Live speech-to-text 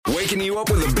Waking you up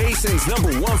with the Basin's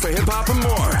 #1 for hip-hop and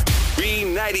more.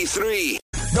 B93.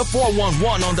 The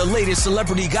 411 on the latest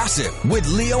celebrity gossip with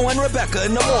Leo and Rebecca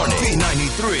in the morning.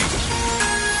 B93.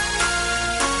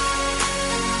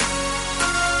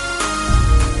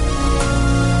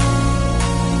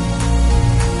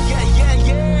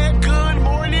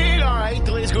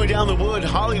 Going down the wood,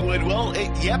 Hollywood. Well,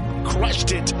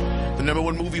 crushed it. The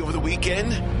 #1 movie over the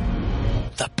weekend,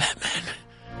 The Batman.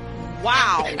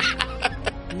 Wow.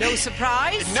 No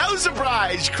surprise? No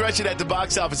surprise. Crushed it at the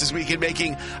box office this weekend,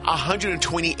 making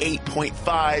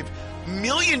 $128.5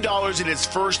 million in its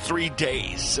first 3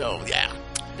 days. So, yeah.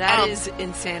 That is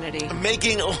insanity.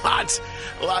 Making lots.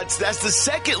 That's the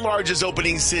second largest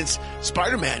opening since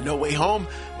Spider-Man No Way Home,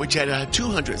 which had a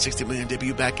 $260 million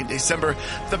debut back in December.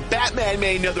 The Batman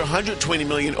made another $120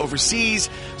 million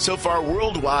overseas. So far,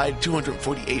 worldwide,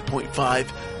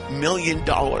 $248.5 million.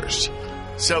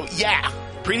 So, yeah,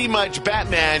 pretty much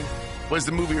Batman was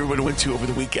the movie everyone went to over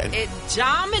the weekend. It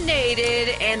dominated,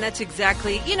 and that's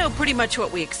exactly, pretty much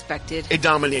what we expected. It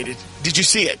dominated. Did you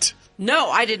see it?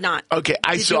 No, I did not. Okay,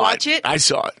 I saw it. Did you watch it? I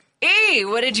saw it. Hey,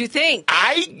 what did you think?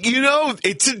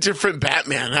 It's a different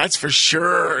Batman, that's for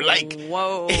sure.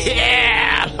 Whoa.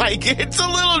 Yeah, it's a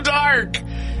little dark.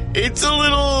 It's a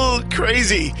little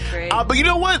crazy. But you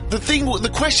know what? The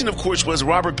question, of course, was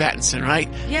Robert Pattinson, right?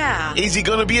 Yeah. Is he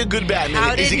going to be a good Batman?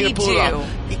 How did Is he going to pull do? it off?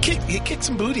 He kicked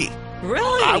some booty.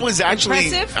 Really? I was actually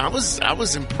impressive? I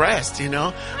was impressed, I'm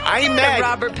mad at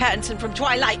Robert Pattinson from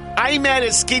Twilight. I'm mad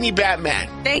at skinny Batman.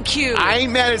 Thank you.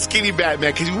 I'm mad at skinny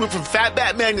Batman because we went from fat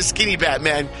Batman to skinny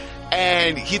Batman,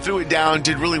 and he threw it down,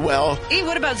 did really well. Hey,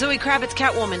 what about Zoe Kravitz,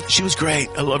 Catwoman? She was great.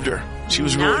 I loved her. She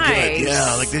was really good.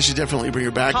 Yeah, they should definitely bring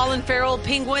her back. Colin Farrell,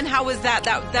 Penguin, how was that?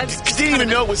 That's didn't even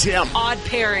know it was him. Odd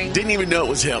pairing. Didn't even know it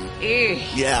was him.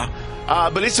 Yeah.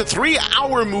 But it's a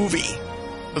 3-hour movie.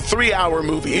 A 3-hour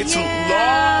movie. It's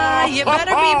long. You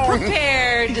better be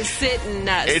prepared to sit and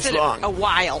sit long. A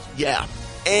while. Yeah.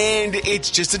 And it's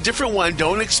just a different one.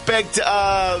 Don't expect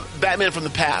Batman from the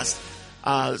past.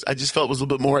 I just felt it was a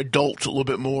little bit more adult, a little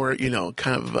bit more,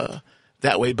 kind of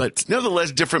that way. But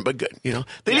nevertheless, different but good.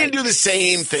 They didn't do the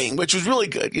same thing, which was really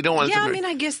good. You don't want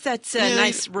I guess that's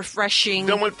nice, refreshing.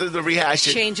 Don't want the rehash.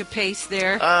 Change of pace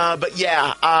there. But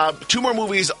yeah, 2 more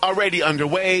movies already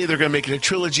underway. They're going to make it a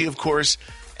trilogy, of course.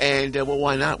 And,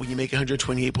 why not when you make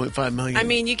 $128.5 million? I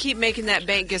mean, you keep making that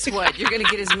bank, guess what? You're going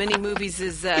to get as many movies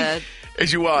as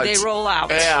you want. They roll out.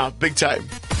 Yeah, big time.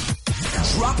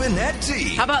 Dropping that T.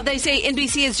 How about they say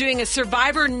NBC is doing a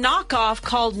Survivor knockoff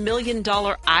called $1 Million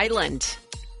Island?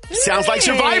 Sounds like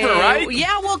Survivor, right?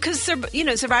 Yeah, well, because,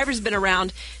 Survivor's been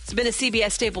around. It's been a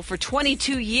CBS staple for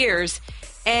 22 years.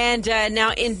 And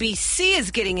now NBC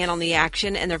is getting in on the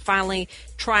action, and they're finally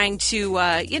trying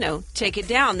to, take it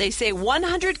down. They say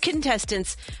 100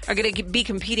 contestants are going to be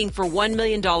competing for $1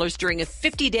 million during a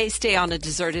 50-day stay on a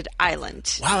deserted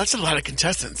island. Wow, that's a lot of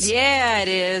contestants. Yeah, it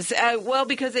is.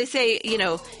 Because they say,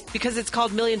 because it's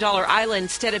called $1 Million Island,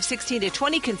 instead of 16 to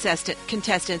 20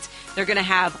 contestants, they're going to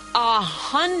have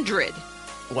 100.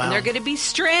 Wow. And they're going to be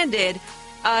stranded.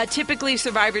 Typically,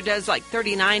 Survivor does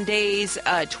 39 days,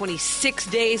 26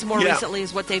 days more recently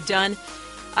is what they've done.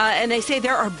 And they say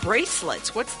there are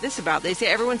bracelets. What's this about? They say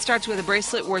everyone starts with a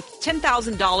bracelet worth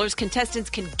 $10,000.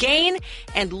 Contestants can gain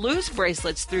and lose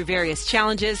bracelets through various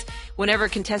challenges. Whenever a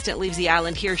contestant leaves the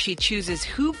island, he or she chooses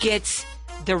who gets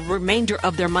the remainder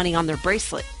of their money on their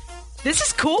bracelet. This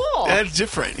is cool. That's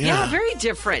different. Yeah, very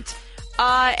different.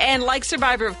 And like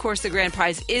Survivor, of course, the grand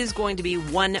prize is going to be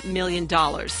 $1 million.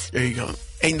 There you go.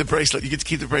 And the bracelet. You get to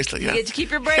keep the bracelet, yeah. You get to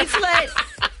keep your bracelet.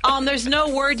 There's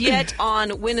no word yet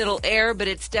on when it'll air, but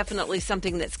it's definitely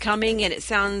something that's coming, and it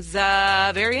sounds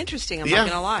very interesting, I'm not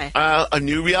going to lie. A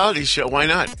new reality show. Why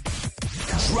not?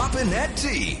 Dropping that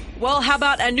T. Well, how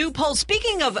about a new poll?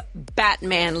 Speaking of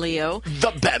Batman, Leo.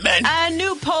 The Batman. A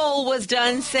new poll was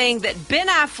done saying that Ben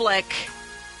Affleck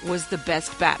was the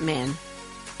best Batman.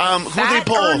 Who they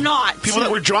poll? Or not. People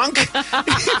that were drunk?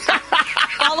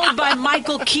 Followed by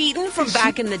Michael Keaton from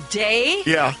back in the day.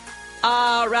 Yeah.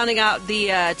 Rounding out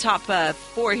the top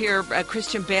 4 here,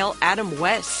 Christian Bale, Adam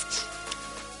West.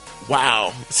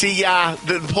 Wow. See, yeah,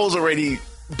 the poll's already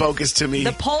bogus to me.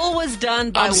 The poll was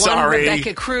done by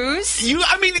Rebecca Cruz.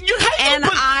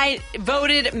 I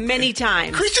voted many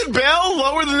times. Christian Bale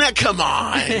lower than that? Come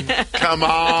on. Come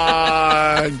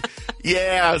on.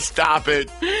 Yeah, stop it.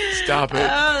 Stop it.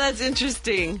 Oh, that's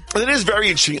interesting. It is very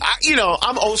interesting.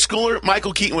 I'm old schooler.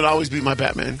 Michael Keaton would always be my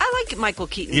Batman. I like Michael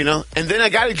Keaton. And then I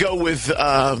got to go with...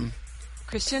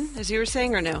 Christian, as you were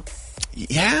saying, or no?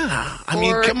 Yeah. I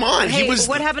mean, come on. Hey, He was.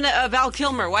 what happened to Val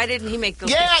Kilmer? Why didn't he make those?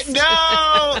 Yeah, lists?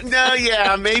 no,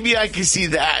 yeah. Maybe I can see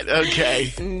that.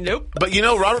 Okay. Nope. But,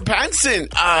 Robert Pattinson,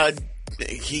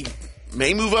 he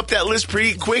may move up that list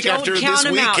pretty quick after this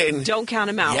weekend. Don't count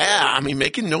him out. Yeah, I mean,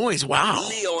 making noise. Wow.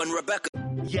 Leo and Rebecca.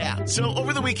 Yeah. So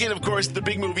over the weekend, of course, the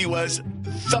big movie was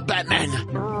The Batman.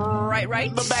 Right.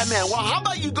 The Batman. Well, how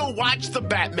about you go watch The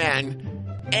Batman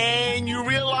and you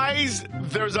realize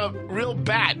there's a real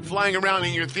bat flying around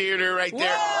in your theater right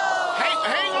there. Whoa! Hey,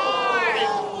 hang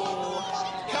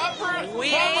on! Cover. We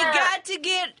ain't got to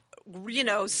get,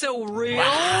 so real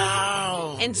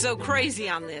and so crazy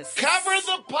on this. Cover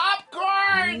the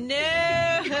popcorn!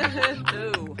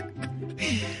 No.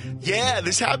 Yeah,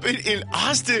 this happened in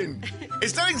Austin.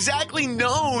 It's not exactly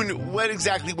known what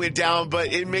exactly went down,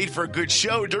 but it made for a good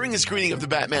show. During a screening of The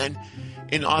Batman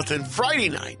in Austin Friday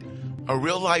night, a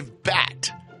real live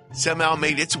bat somehow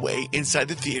made its way inside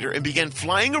the theater and began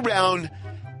flying around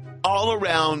all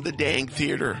around the dang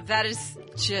theater. That is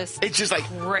just It's just like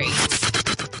great.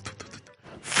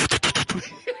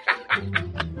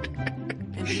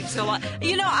 So,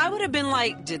 I would have been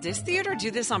like, did this theater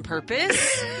do this on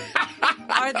purpose?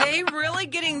 Are they really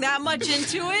getting that much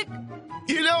into it?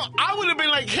 I would have been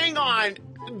like, hang on,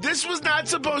 this was not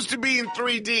supposed to be in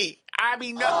 3D.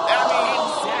 Exactly.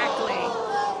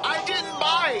 I didn't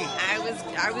buy.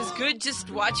 I was good just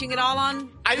watching it all on.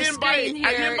 I didn't buy the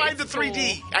It's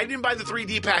 3D. cool. I didn't buy the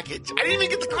 3D package. I didn't even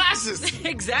get the glasses.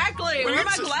 Exactly. Where are my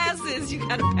it's just- glasses? You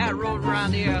got a bat rolling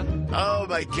around here. Oh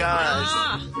my gosh.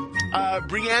 Ah.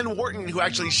 Brianne Wharton, who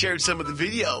actually shared some of the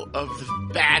video of the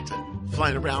bat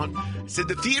flying around, said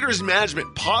the theater's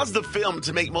management paused the film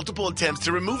to make multiple attempts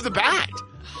to remove the bat.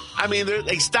 I mean,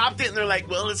 they stopped it and they're like,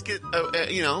 well, let's get,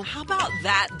 How about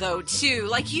that, though, too?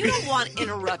 Like, you don't want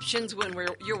interruptions when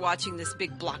you're watching this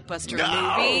big blockbuster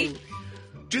movie.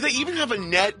 Do they even have a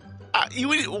net?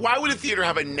 Why would a theater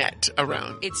have a net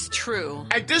around? It's true.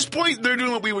 At this point, they're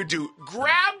doing what we would do.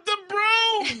 Grab the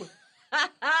broom!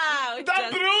 The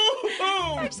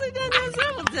broom! Actually done that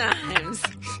several times.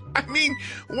 I mean,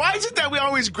 why is it that we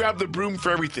always grab the broom for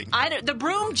everything? The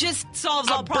broom just solves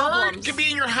all A bird problems. can be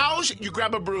in your house, you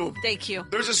grab a broom. Thank you.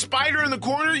 There's a spider in the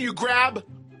corner, you grab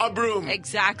a broom.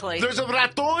 Exactly. There's a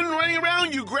raton running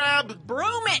around, you grab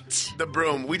Broom it. the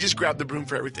broom. We just grab the broom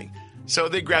for everything. So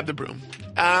they grabbed the broom.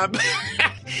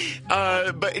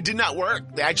 But it did not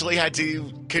work. They actually had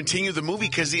to continue the movie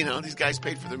because, these guys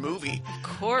paid for the movie. Of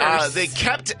course. They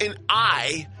kept an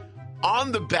eye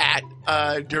on the bat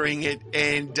during it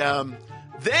and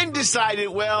then decided,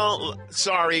 well,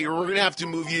 sorry, we're going to have to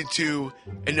move you to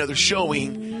another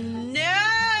showing.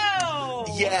 No!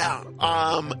 Yeah.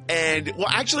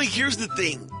 Actually, here's the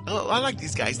thing. Oh, I like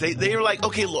these guys. They are like,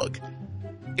 okay, look,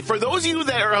 for those of you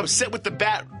that are upset with the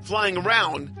bat flying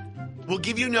around, we'll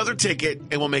give you another ticket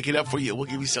and we'll make it up for you. We'll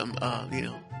give you some,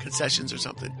 concessions or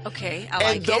something. Okay, I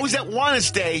like And those that want to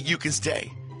stay, you can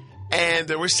stay. And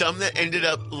there were some that ended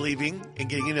up leaving and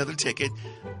getting another ticket.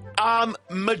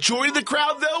 Majority of the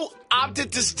crowd, though,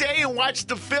 opted to stay and watch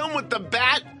the film with the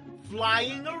bat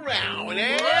flying around.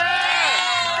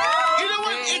 You know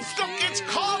what? It's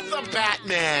called The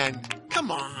Batman. Come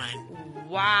on.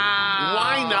 Wow.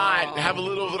 Why not have a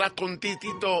little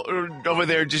ratoncito over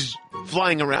there just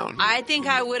flying around? I think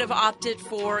I would have opted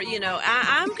for,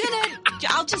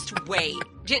 I'll just wait.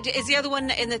 Is the other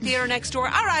one in the theater next door?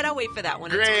 All right, I'll wait for that one.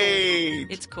 Great.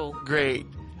 It's cool. Great.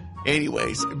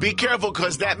 Anyways, be careful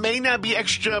because that may not be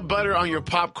extra butter on your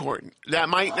popcorn. That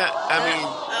might not,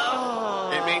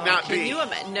 it may not be. Can you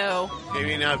imagine? No. It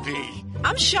may not be.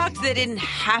 I'm shocked they didn't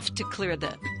have to clear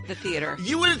the theater.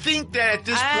 You would think that at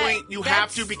this point you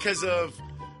have to because of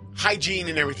hygiene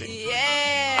and everything.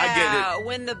 Yeah. I get it.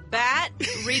 When the bat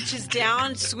reaches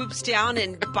down, swoops down,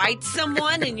 and bites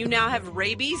someone, and you now have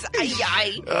rabies,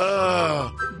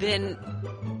 then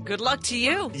good luck to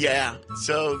you. Yeah.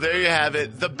 So there you have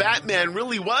it. The Batman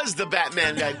really was the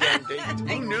Batman that damn day.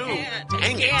 Who knew?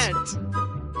 Dang Ooh,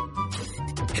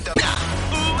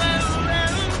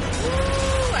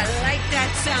 I like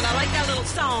that sound. I like that little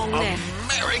song there.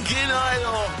 American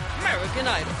Idol. American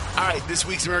Idol. All right, this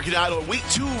week's American Idol. Week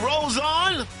 2 rolls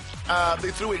on.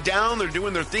 They threw it down. They're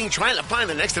doing their thing, trying to find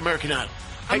the next American Idol.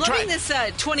 I'm loving this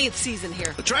 20th season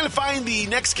here. Trying to find the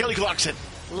next Kelly Clarkson.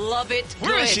 Love it.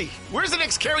 Where is she? Where's the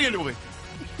next Carrie Underwood?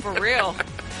 For real.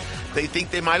 They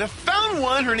think they might have found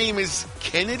one. Her name is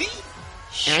Kennedy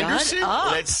Anderson.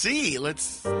 Up. Let's see.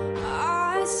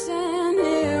 I stand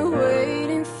here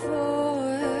waiting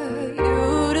for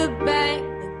you to bang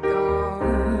the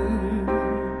gong,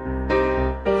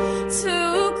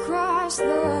 to crush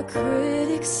the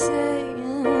critics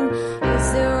saying,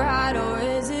 is it right or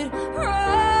is it wrong?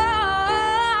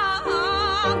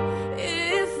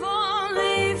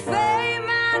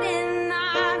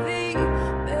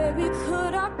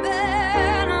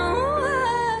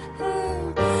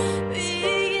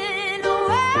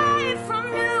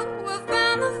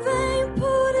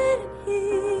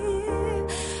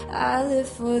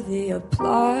 for the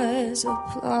applause,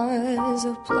 applause,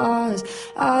 applause.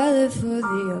 I live for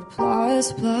the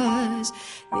applause, applause,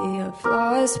 the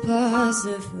applause, applause.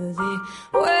 Live for the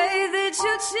way that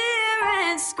you cheer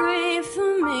and scream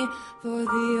for me, for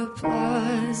the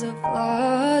applause,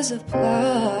 applause,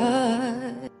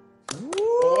 applause.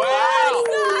 Wow.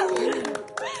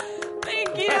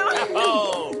 Thank you.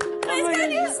 Oh.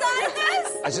 Can you sign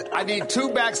this? I need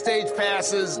 2 backstage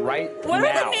passes right What now.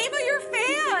 are the name of your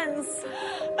fans?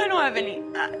 I don't have any. I'm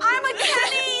a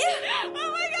Kenny. Oh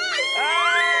my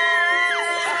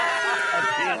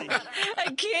God.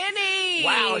 Kenny.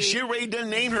 Wow, she already done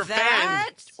name her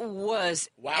That fans. was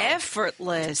Wow.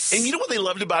 effortless. And you know what they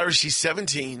loved about her? She's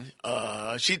 17.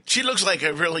 She looks like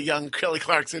a really young Kelly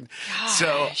Clarkson.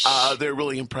 So they're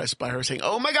really impressed by her, saying,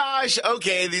 "Oh my gosh,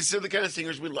 okay, these are the kind of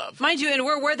singers we love." Mind you, and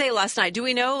where were they last night? Do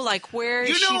we know, like, where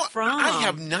is she from? I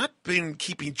have not been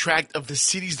keeping track of the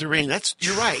cities they're in.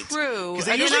 You're right. True. 'Cause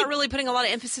Are they usually- not really putting a lot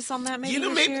of emphasis on that, maybe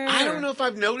this maybe year? I don't know if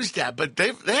I've noticed that, but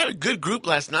they had a good group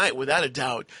last night, without a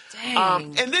doubt.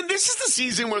 Dang. And then this is the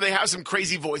season where they have some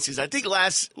crazy voices. I think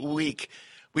last week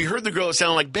we heard the girl that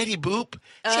sounded like Betty Boop.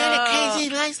 She had a crazy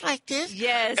voice like this.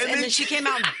 Yes, and then she came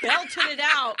out and belted it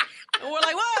out. And we're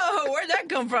like, whoa, where'd that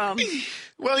come from?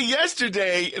 Well,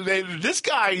 yesterday, this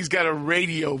guy's got a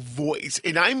radio voice,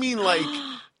 and I mean like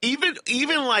even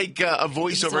like a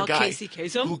voiceover all guy Casey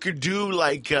Kasem? who could do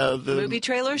like the Movie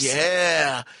trailers?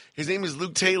 Yeah, his name is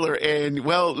Luke Taylor, and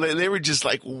well, they were just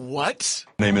like, what?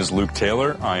 My name is Luke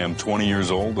Taylor. I am 20 years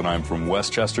old, and I'm from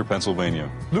Westchester, Pennsylvania.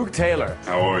 Luke Taylor.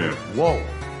 How are you? Whoa.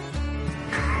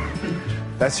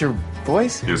 That's your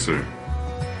voice? Yes, sir.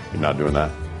 You're not doing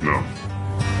that? No.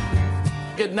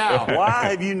 Good now. Why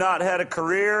have you not had a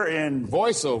career in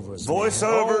Voiceovers.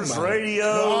 voiceovers, man. Oh, my radio?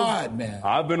 God, man.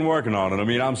 I've been working on it. I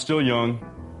mean, I'm still young.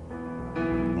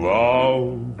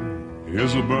 Love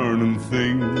is a burning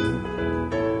thing,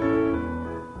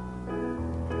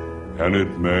 and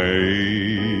it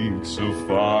makes a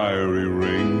fiery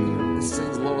ring. It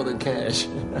sings lower than Cash.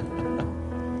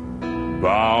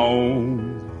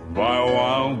 Bound by a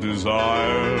wild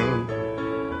desire.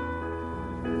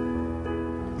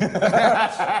 All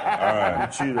right,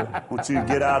 I want you to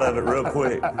get out of it real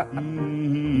quick.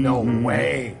 No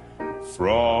way.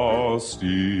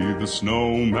 Frosty the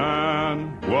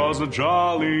Snowman was a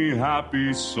jolly,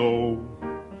 happy soul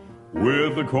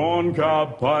with a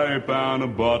corncob pipe and a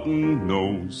button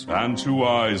nose and 2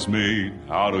 eyes made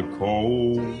out of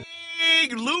coal.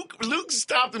 Luke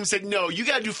stopped him and said, "No, you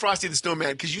got to do Frosty the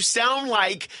Snowman because you sound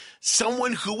like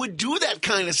someone who would do that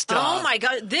kind of stuff." Oh, my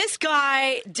God. This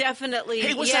guy definitely.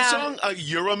 Hey, what's that song?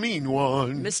 You're a mean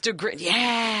one. Mr. Grit.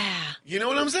 Yeah. You know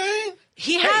what I'm saying?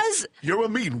 He has. You're a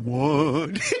mean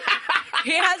one.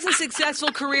 He has a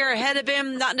successful career ahead of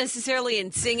him, not necessarily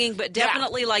in singing, but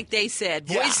definitely, like they said,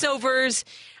 voiceovers.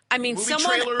 I mean, Movie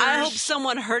trailers. I hope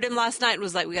someone heard him last night and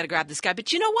was like, we got to grab this guy.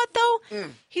 But you know what, though?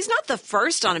 He's not the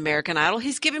first on American Idol.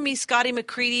 He's giving me Scotty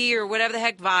McCready or whatever the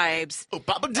heck vibes. Oh,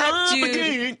 Papa That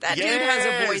dude Yes. has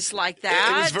a voice like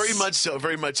that. It was very much so,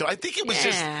 very much so. I think it was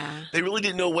just, they really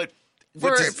didn't know what.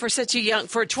 For such a young,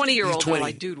 for a 20-year-old, He's they're 20.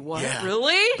 like, dude, what? Yeah.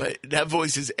 Really? But that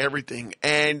voice is everything.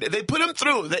 And they put him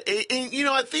through. And, you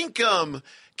know, I think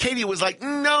Katie was like,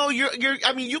 no,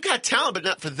 I mean, you got talent, but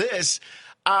not for this.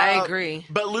 I agree.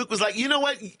 But Luke was like, you know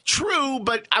what? True,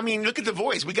 but I mean, look at the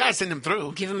voice. We got to send him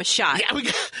through. Give him a shot. Yeah, we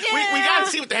got to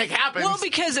see what the heck happens. Well,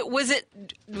 because was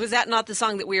that not the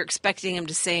song that we were expecting him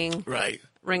to sing? Right.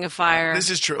 Ring of Fire. This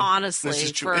is true. Honestly. This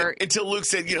is true. Until Luke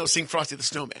said, sing Frosty the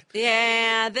Snowman.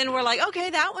 Yeah, then we're like,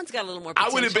 okay, that one's got a little more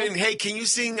potential. I would have been, hey, can you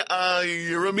sing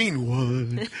You're a Mean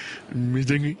One?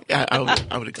 I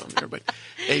would have gone there, but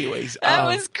anyways. That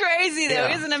was crazy, though. yeah.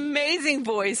 He has an amazing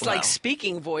voice, Wow. like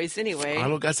speaking voice anyway.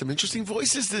 Arlo got some interesting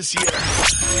voices this year.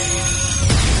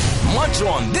 Munch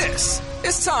on this.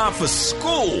 It's time for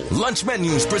school. Lunch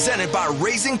menus presented by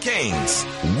Raising Cane's.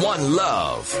 One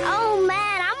Love. Oh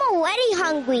man, I'm already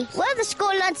hungry. What are the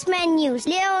school lunch menus?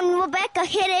 Leo and Rebecca,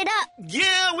 hit it up.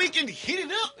 Yeah, we can hit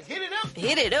it up. Hit it up.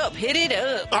 Hit it up. Hit it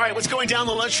up. All right, what's going down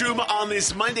the lunchroom on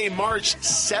this Monday, March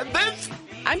 7th?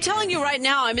 I'm telling you right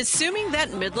now, I'm assuming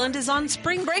that Midland is on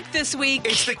spring break this week.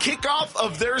 It's the kickoff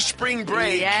of their spring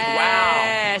break.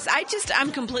 Yes. Wow.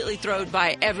 I'm completely thrilled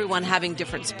by everyone having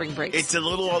different spring breaks. It's a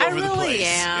little all over the place.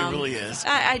 Am. It really is.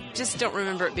 I just don't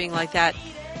remember it being like that.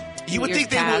 You would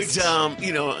think they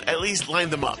would, at least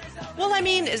line them up. Well, I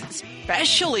mean,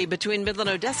 especially between Midland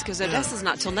and Odessa, because Odessa's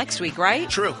not till next week, right?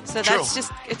 True. So that's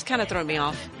it's kind of thrown me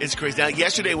off. It's crazy. Now,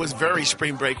 yesterday was very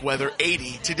spring break weather,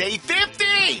 80. Today,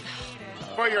 50!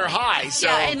 for your high. So.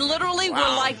 Yeah, and literally we're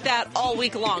like that all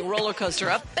week long. Roller coaster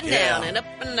up and down and up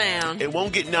and down. It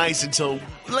won't get nice until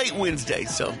late Wednesday.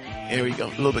 So there we go. A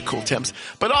little bit cool temps.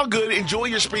 But all good. Enjoy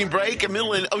your spring break.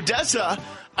 Emil in Odessa.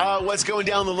 What's going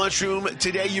down in the lunchroom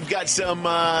today? You've got some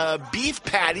beef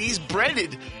patties,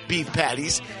 breaded beef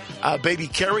patties, baby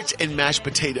carrots, and mashed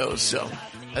potatoes. So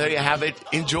there you have it.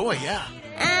 Enjoy, yeah.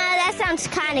 That sounds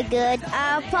kind of good.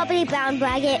 I'll probably bound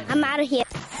bag it. I'm out of here.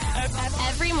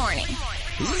 Every morning.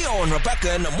 Leo and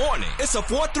Rebecca in the morning. It's a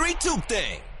 4-3-2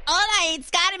 thing. All right,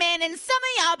 Scottyman, and some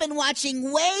of y'all been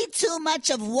watching way too much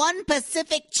of one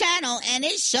Pacific channel, and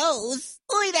it shows.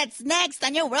 Ooh, that's next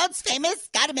on your world's famous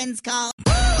Scottyman's Call.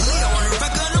 Leo and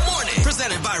Rebecca in the morning.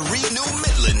 Presented by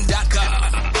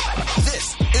RenewMidland.com.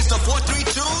 This is the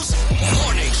 432's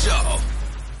Morning Show.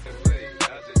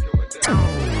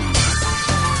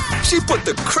 She put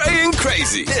the cray in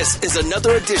crazy. This is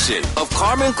another edition of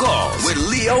Carmen Calls with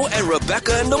Leo and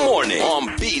Rebecca in the morning on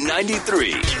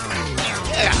B93.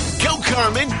 Yeah, go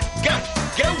Carmen.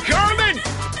 Go Carmen.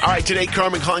 All right, today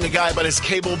Carmen calling a guy about his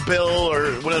cable bill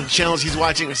or one of the channels he's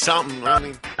watching or something. I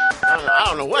mean, I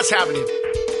don't know what's happening.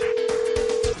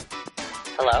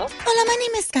 Hello? Hola, my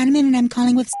name is Carmen, and I'm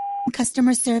calling with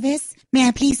customer service. May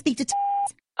I please speak to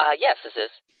Yes, this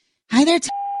is. Hi there,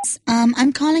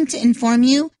 I'm calling to inform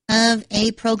you of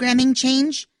a programming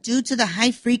change due to the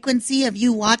high frequency of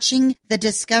you watching the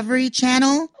Discovery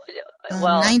Channel.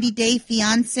 90 Day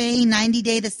Fiancé, 90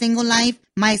 Day The Single Life,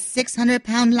 My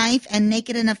 600-Pound Life, and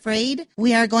Naked and Afraid.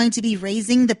 We are going to be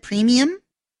raising the premium.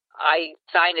 I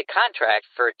signed a contract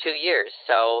for 2 years,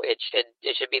 so it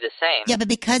should be the same. Yeah, but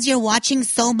because you're watching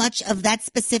so much of that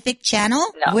specific channel,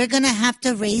 we're going to have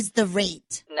to raise the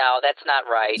rate. No, that's not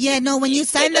right. Yeah, no, when you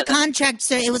signed the contract,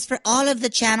 sir, it was for all of the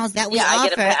channels that we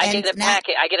offer. I get a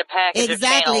package. I get a package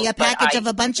exactly, of channels, a package of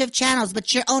a bunch of channels,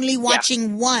 but you're only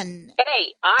watching one.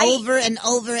 Hey, over and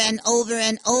over and over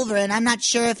and over, and I'm not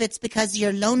sure if it's because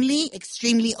you're lonely,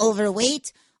 extremely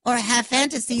overweight, or have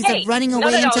fantasies of running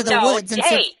away into the woods. And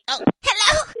hello?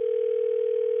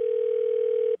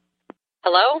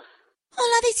 Hello?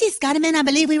 Hola, this is Carmen. I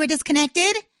believe we were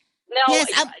disconnected. No, yes,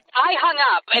 I hung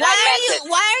up. And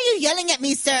why are you yelling at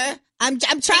me, sir? I'm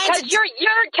trying because you're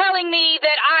telling me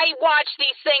that I watch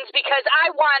these things because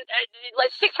I want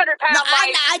 600-pound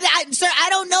life. Sir, I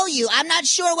don't know you. I'm not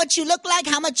sure what you look like,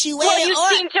 how much you weigh. Well, you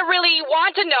seem to really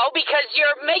want to know because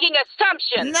you're making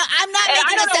assumptions. No, I'm not making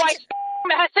making assumptions. I don't know why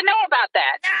has to know about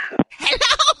that.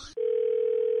 Hello?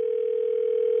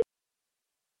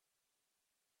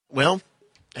 Well,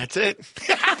 that's it.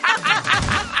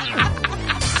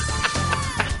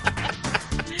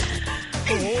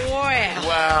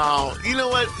 Wow. You know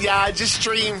what? Yeah, just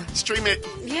stream it.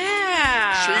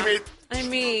 Yeah. Stream it. I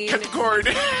mean. Cut the cord.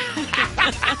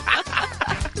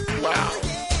 Wow.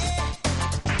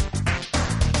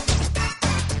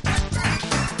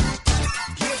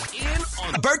 Get in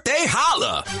on Birthday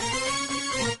Holla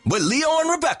with Leo and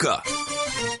Rebecca.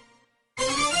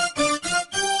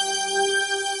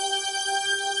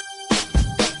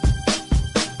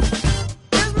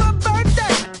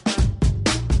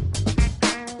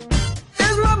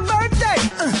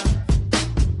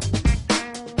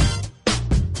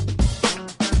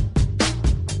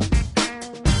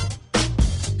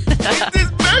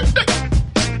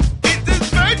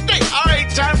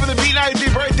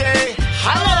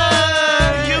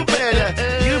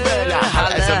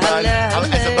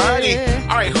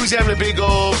 Having a big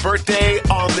old birthday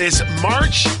on this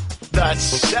March the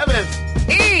 7th.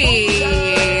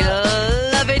 Hey,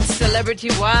 love it,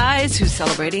 celebrity-wise. Who's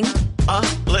celebrating?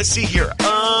 Let's see here.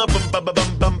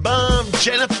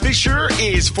 Jenna Fisher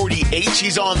is 48.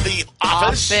 She's on The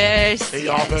Office. The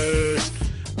Office.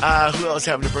 Who else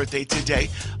having a birthday today?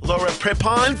 Laura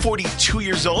Prepon, 42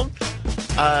 years old.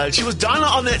 She was Donna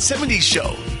on that 70s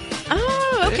show.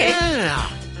 Oh, okay.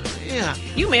 Yeah.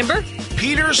 You remember?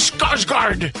 Peter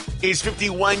Skarsgård is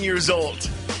 51 years old.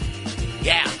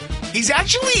 Yeah. He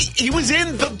was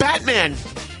in The Batman.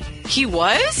 He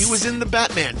was? He was in The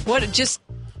Batman. What, just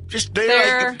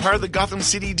there, like part of the Gotham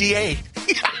City DA.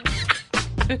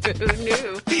 Who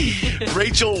knew?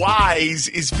 Rachel Wise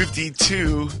is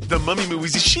 52. The Mummy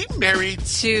movies. Is she married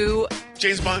to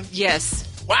James Bond? Yes.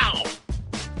 Wow.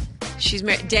 She's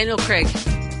married. Daniel Craig.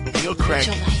 Rachel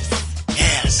Wise.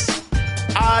 Yes.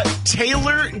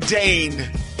 Taylor Dane.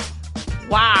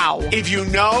 Wow. If you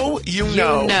know, you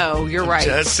know. You know, you're right.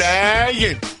 Just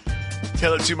saying.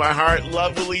 Tell it to my heart.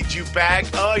 Love will lead you back.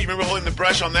 Oh, you remember holding the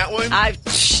brush on that one? I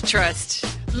trust.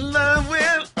 Love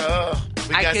will. Oh,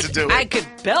 we got to do it. I could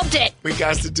belt it. We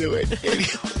got to do it.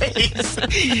 Anyways.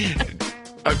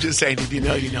 I'm just saying, if you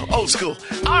know, you know. Old school.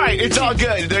 All right, it's all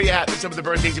good. There you have it. Some of the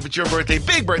birthdays. If it's your birthday,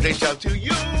 big birthday shout to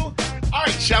you. All right,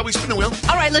 shall we spin the wheel?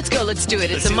 All right, let's go. Let's do it.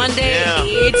 It's Let's a do it. Monday. Yeah.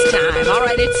 It's time. All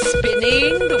right, it's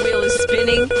spinning. The wheel is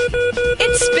spinning.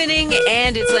 It's spinning,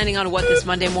 and it's landing on what this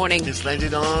Monday morning? It's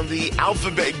landed on the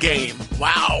alphabet game.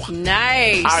 Wow.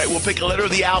 Nice. All right, we'll pick a letter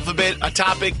of the alphabet, a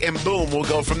topic, and boom, we'll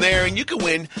go from there. And you can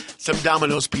win some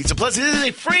Domino's pizza. Plus, it is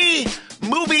a free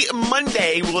movie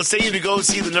Monday. We'll send you to go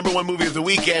see the number one movie of the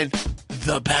weekend,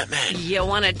 The Batman. You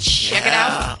want to check it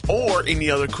out? Or any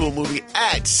other cool movie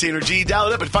at Synergy. Dial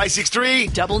it up at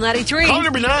 563-93. Call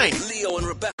number 9. Leo and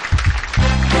Rebecca.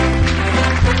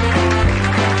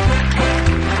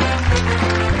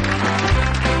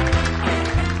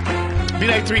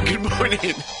 B93, good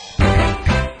morning.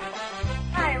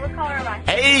 Hi, we're calling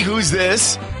Rebecca. Hey, who's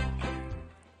this?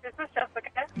 This is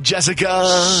Jessica.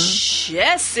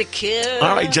 Jessica.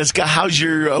 All right, Jessica, how's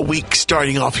your week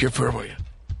starting off here for you?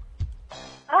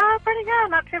 Pretty good.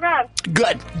 Not too bad.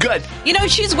 Good. You know,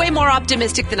 she's way more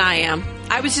optimistic than I am.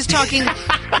 I was just talking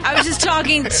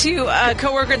to a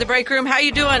coworker in the break room. How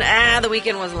you doing? The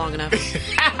weekend wasn't long enough.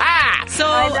 So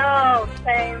I know.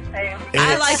 Same.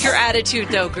 I like your attitude,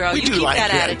 though, girl. We You do keep like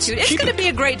that your attitude. attitude. It's going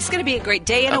to be a great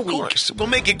day and a week. Of course. We'll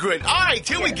make it good. All right,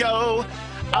 here we go.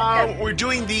 We're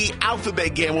doing the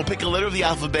alphabet game. We'll pick a letter of the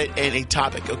alphabet and a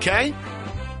topic, okay?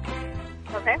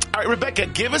 Okay. All right, Rebecca,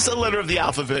 give us a letter of the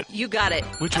alphabet. You got it.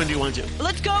 Which one do you want to do?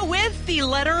 Let's go with the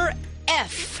letter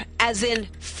F, as in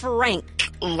Frank.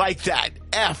 Like that.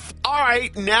 F. All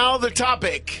right, now the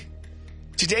topic.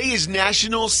 Today is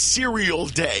National Cereal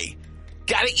Day.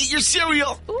 Gotta eat your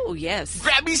cereal. Ooh, yes.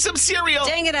 Grab me some cereal.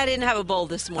 Dang it, I didn't have a bowl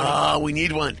this morning. We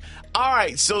need one. All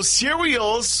right, so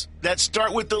cereals that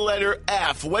start with the letter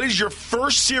F. What is your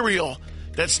first cereal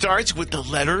that starts with the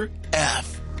letter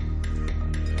F?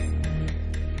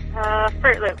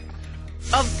 Fruit Loops.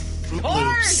 Fruit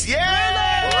Loops.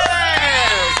 Yeah!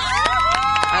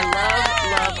 I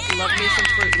love me some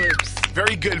Fruit Loops.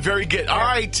 Very good. All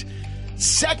right.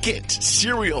 Second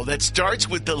cereal that starts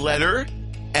with the letter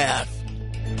F.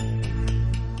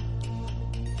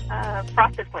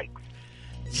 Frosted Flakes.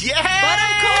 Yeah! But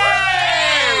of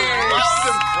course! Love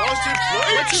some Frosted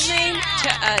Flakes. What's his name?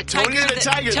 Tony the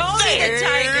Tiger. Tony the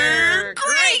Tiger.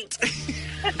 Great.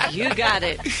 You got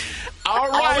it. All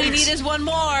right. All we need is one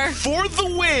more. For the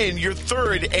win, your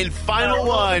third and final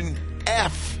one,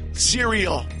 F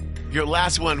cereal. Your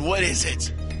last one, what is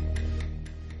it?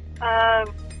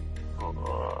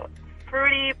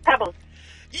 Fruity Pebbles.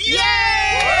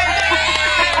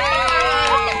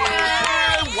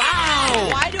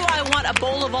 Wow! Why do I want a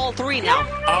bowl of all three now?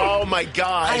 Oh my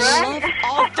gosh. I love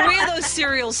all three of those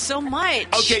cereals so much.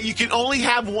 Okay, you can only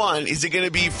have one. Is it going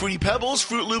to be Fruity Pebbles,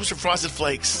 Fruit Loops, or Frosted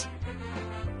Flakes?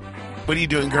 What are you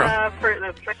doing, girl? Fruit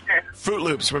Loops, for sure. Fruit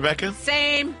Loops, Rebecca?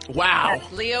 Same. Wow.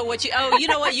 Leo, you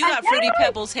know what? You got Fruity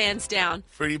Pebbles hands down.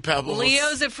 Fruity Pebbles.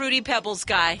 Leo's a Fruity Pebbles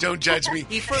guy. Don't judge me.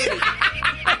 He's fruity.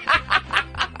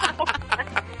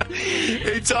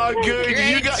 It's all good.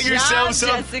 Great You got yourself job, some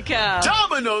Jessica.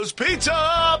 Domino's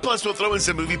Pizza. Plus, we'll throw in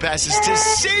some movie passes to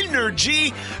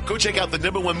Synergy. Go check out the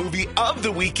number one movie of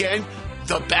the weekend,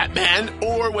 The Batman,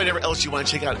 or whatever else you want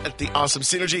to check out at the awesome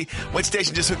Synergy. What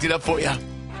station just hooked it up for you?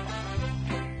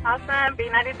 Awesome.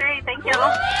 B93. Thank you.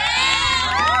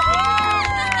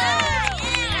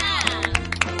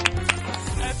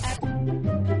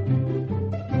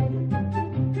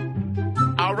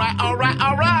 All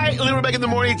right. Little Rebecca in the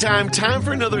morning time. Time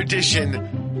for another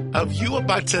edition of You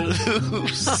About to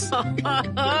Lose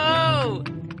Oh.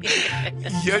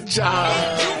 Your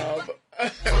Job.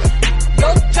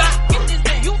 Your job. Get this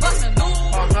thing. You must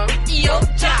lose. Your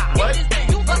job. What? Get this thing.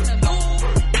 You must lose.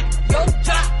 Your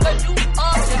job. 'Cause you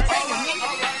are taking me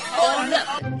on up.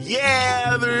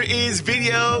 Yeah, there is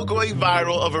video going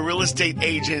viral of a real estate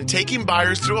agent taking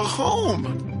buyers through a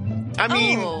home. I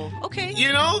mean, okay.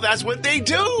 You know, that's what they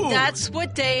do. That's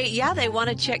what they want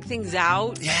to check things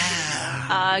out.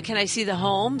 Yeah. Can I see the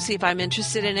home? See if I'm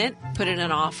interested in it? Put in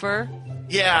an offer?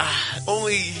 Yeah.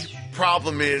 Only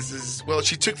problem is, well,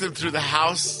 she took them through the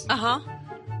house. Uh-huh.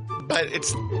 But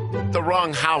it's the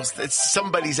wrong house. It's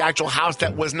somebody's actual house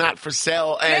that was not for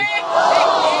sale. And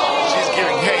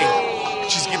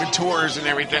she's giving tours and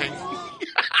everything.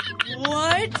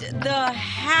 What the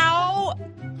how?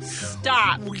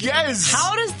 Stop. Yes.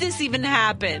 How does this even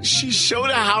happen? She showed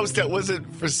a house that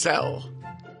wasn't for sale.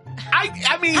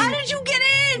 I mean, how did you get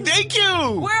in? Thank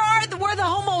you. Where are the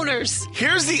homeowners?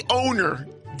 Here's the owner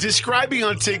describing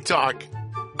on TikTok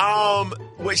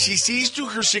what she sees through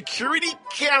her security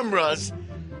cameras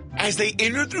as they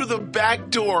enter through the back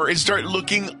door and start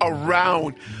looking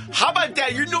around. How about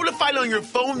that? You're notified on your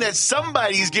phone that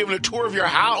somebody's giving a tour of your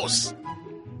house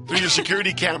through your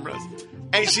security cameras.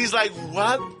 And she's like,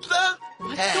 what the?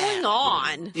 What's going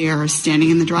on? They're standing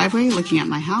in the driveway looking at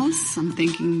my house. I'm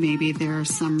thinking maybe they're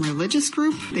some religious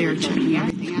group. They're checking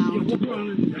everything out.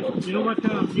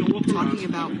 Talking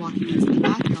about walking into the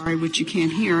backyard, which you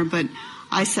can't hear, but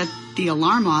I set the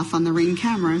alarm off on the Ring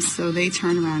camera, so they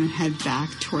turn around and head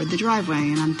back toward the driveway,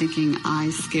 and I'm thinking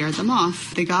I scared them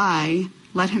off. The guy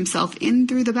let himself in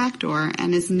through the back door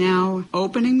and is now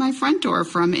opening my front door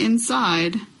from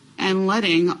inside and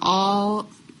letting all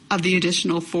of the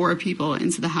additional 4 people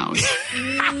into the house.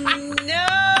 No!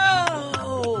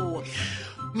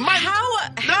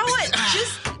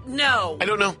 No. I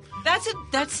don't know.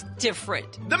 That's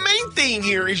different. The main thing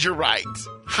here is you're right.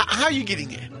 How are you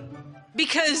getting in?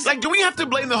 Because... do we have to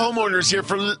blame the homeowners here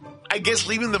for, I guess,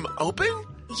 leaving them open?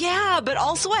 Yeah, but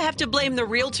also I have to blame the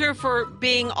realtor for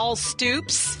being all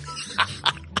stoops.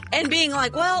 And being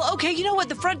like, well, okay, you know what?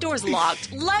 The front door's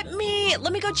locked. Let me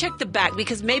go check the back,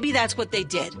 because maybe that's what they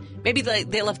did. Maybe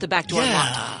they left the back door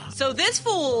locked. So this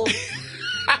fool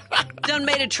done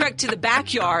made a trek to the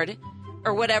backyard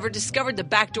or whatever, discovered the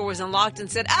back door was unlocked and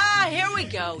said, here we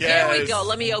go. Yes. Here we go.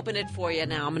 Let me open it for you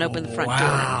now. I'm going to open the front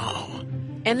door.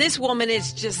 And this woman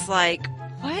is just like,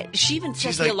 what? She even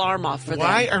set the alarm off for them.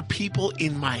 Why are people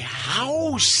in my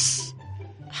house?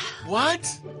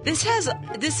 What? This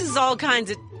is all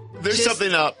kinds of... There's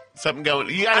something up, something going.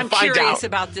 You got to find out. I'm curious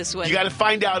about this one. You got to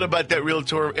find out about that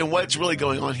realtor and what's really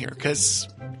going on here, because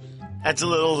that's a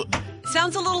little...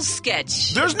 Sounds a little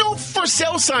sketch. There's no for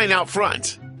sale sign out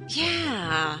front.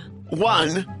 Yeah.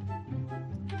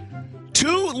 1. 2,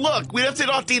 look, we left it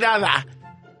off tirada.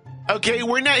 Okay,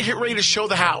 we're not here ready to show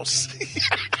the house.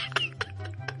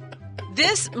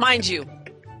 This, mind you,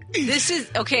 this is...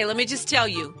 Okay, let me just tell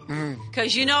you,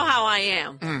 because you know how I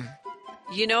am.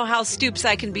 You know how stoops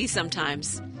I can be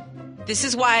sometimes. This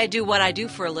is why I do what I do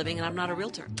for a living, and I'm not a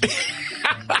realtor.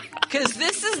 Because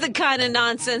this is the kind of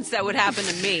nonsense that would happen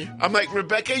to me. I'm like,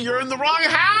 Rebecca, you're in the wrong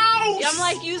house! I'm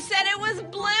like, you said it was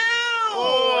blue!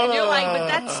 Oh. And you're like, but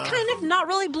that's kind of not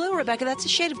really blue, Rebecca. That's a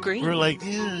shade of green. We're like,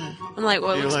 yeah. I'm like,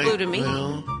 well, it looks blue to me.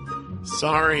 Well,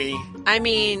 sorry. I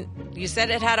mean, you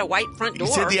said it had a white front door.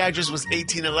 You said the address was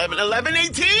 1811.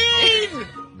 1118!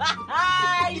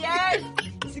 Yes!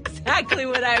 This is exactly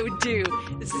what I would do.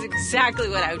 This is exactly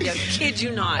what I would do. I kid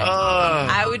you not.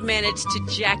 I would manage to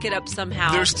jack it up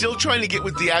somehow. They're still trying to get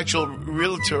with the actual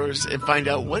realtors and find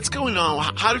out what's going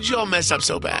on. How did you all mess up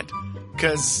so bad?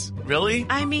 Because, really?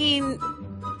 I mean,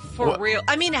 real.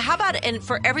 I mean, how about, and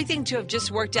for everything to have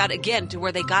just worked out again to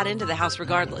where they got into the house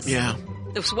regardless. Yeah.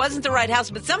 This wasn't the right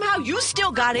house, but somehow you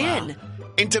still got in.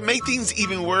 And to make things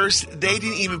even worse, they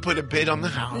didn't even put a bid on the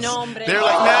house. No, hombre. They're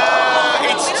like, no,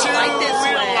 it's we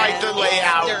don't like the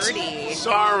layout. It's dirty.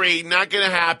 Sorry, not going to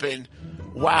happen.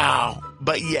 Wow.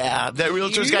 But yeah, that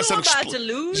realtor's got some... about to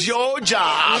lose your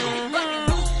job.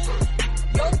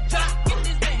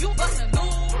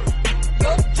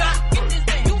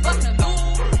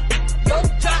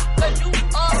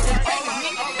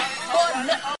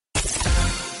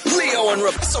 Leo and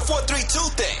Rebecca. It's a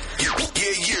 4-3-2 thing.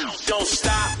 Yeah. Don't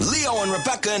stop. Leo and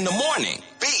Rebecca in the morning.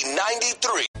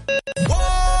 B93.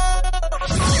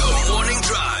 Your morning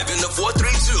drive in the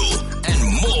 432 and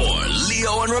more.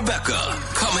 Leo and Rebecca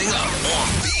coming up on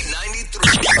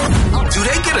B93. Do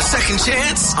they get a second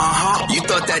chance? You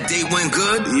thought that date went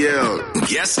good? Yeah.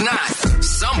 Guess not.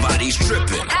 Somebody's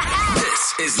tripping.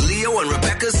 This is Leo and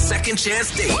Rebecca's second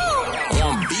chance date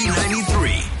on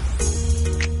B93.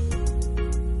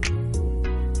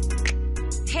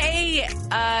 Hey,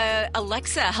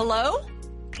 Alexa, hello?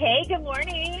 Hey, good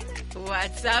morning.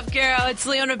 What's up, girl? It's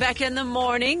Leo and Rebecca in the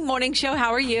morning show.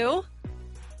 How are you?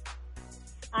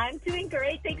 I'm doing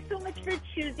great. Thanks so much for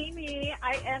choosing me.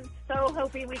 I am so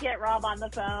hoping we get Rob on the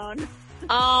phone.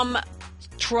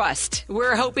 Trust.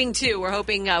 We're hoping too. We're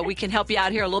hoping we can help you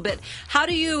out here a little bit. How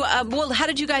do you, how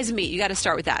did you guys meet? You got to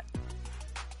start with that.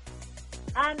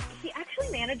 He actually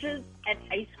manages an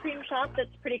ice cream shop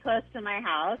that's pretty close to my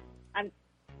house. I'm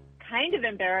kind of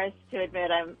embarrassed to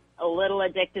admit I'm a little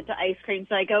addicted to ice cream,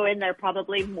 so I go in there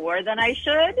probably more than I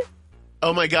should.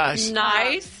 Oh my gosh.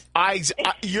 Nice.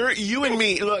 You and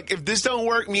me, look, if this don't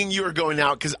work, me and you are going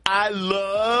out because I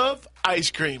love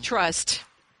ice cream. Trust.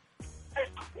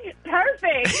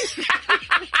 Perfect.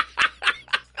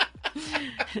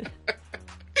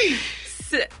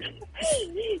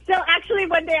 So actually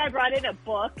one day I brought in a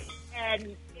book and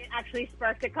it actually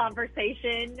sparked a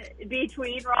conversation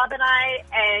between Rob and I,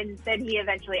 and then he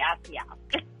eventually asked me out.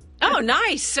 Oh,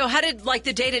 nice. So how did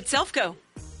the date itself go?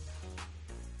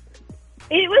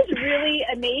 It was really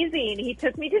amazing. He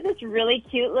took me to this really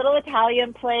cute little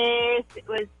Italian place. It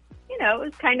was, it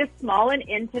was kind of small and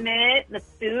intimate. The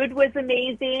food was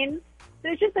amazing. It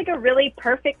was just like a really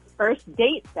perfect first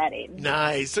date setting.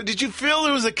 Nice. So did you feel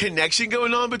there was a connection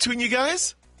going on between you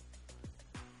guys?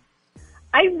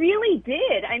 I really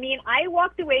did. I mean, I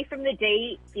walked away from the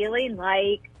date feeling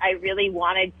like I really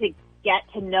wanted to get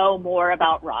to know more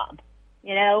about Rob.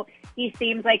 He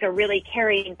seems like a really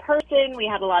caring person. We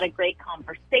had a lot of great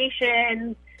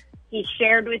conversations. He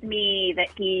shared with me that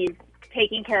he's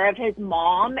taking care of his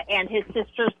mom and his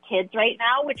sister's kids right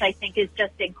now, which I think is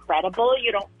just incredible.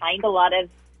 You don't find a lot of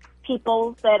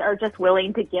people that are just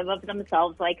willing to give of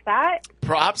themselves like that.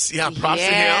 Props to him.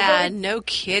 Yeah, no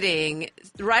kidding.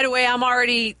 Right away, I'm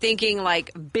already thinking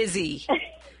like busy,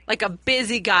 like a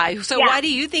busy guy. So why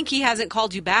do you think he hasn't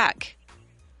called you back?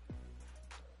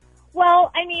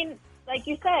 Well, I mean, like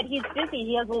you said, he's busy.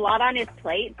 He has a lot on his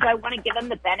plate, so I want to give him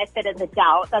the benefit of the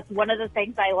doubt. That's one of the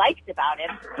things I liked about him.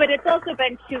 But it's also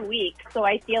been 2 weeks, so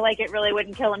I feel like it really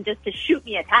wouldn't kill him just to shoot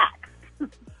me a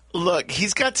text. Look,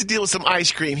 he's got to deal with some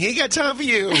ice cream. He ain't got time for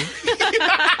you.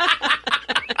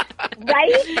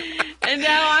 Right? And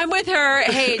now I'm with her.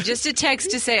 Hey, just a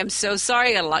text to say, I'm so sorry.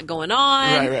 I got a lot going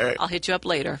on. Right. I'll hit you up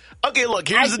later. Okay, look,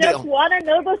 here's the I deal. just want to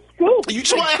know the scoop. You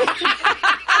try.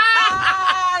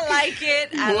 I like it.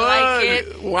 I like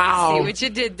it. Wow. See what you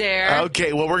did there.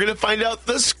 Okay, well, we're going to find out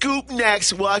the scoop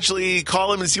next. We'll actually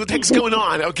call him and see what the heck's going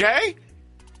on, okay?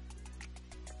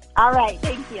 All right,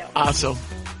 thank you. Awesome.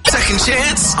 Second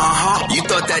chance? You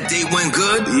thought that date went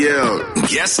good? Yeah.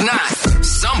 Guess not.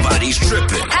 Somebody's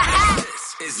tripping.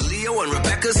 This is Leo and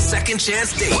Rebecca's second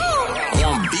chance date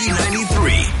on B93.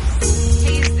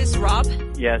 Hey, is this Rob?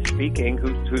 Yeah, speaking.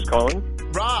 Who's calling?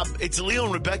 Rob, it's Leo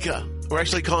and Rebecca. We're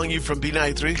actually calling you from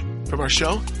B93, from our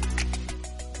show.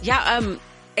 Yeah,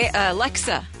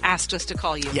 Alexa asked us to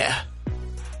call you. Yeah.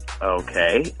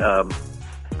 Okay.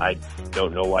 I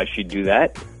don't know why she'd do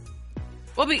that.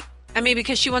 Well,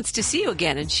 because she wants to see you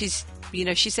again, and she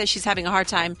says she's having a hard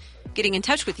time getting in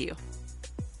touch with you.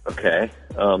 Okay.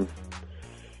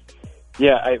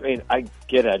 Yeah, I mean, I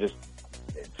get it.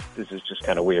 This is just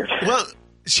kind of weird. Well,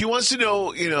 she wants to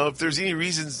know, if there's any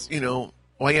reasons,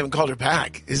 why you haven't called her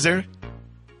back. Is there?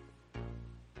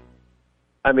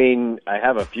 I mean, I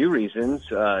have a few reasons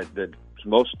that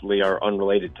mostly are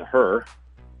unrelated to her.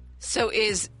 So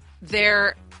is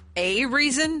there a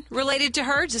reason related to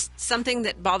her? Just something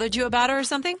that bothered you about her or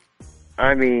something?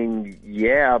 I mean,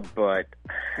 yeah, but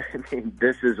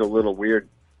this is a little weird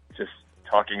just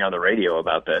talking on the radio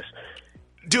about this.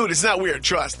 Dude, it's not weird,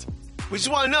 trust. We just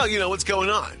want to know, what's going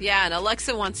on. Yeah, and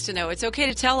Alexa wants to know. It's okay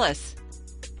to tell us.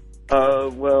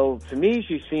 Well, to me,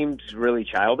 she seems really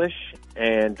childish,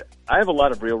 and I have a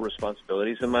lot of real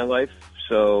responsibilities in my life,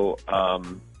 so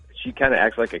she kind of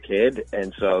acts like a kid,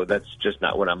 and so that's just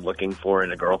not what I'm looking for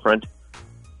in a girlfriend.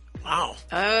 Wow.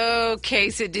 Okay,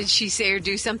 so did she say or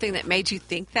do something that made you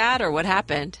think that, or what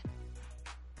happened?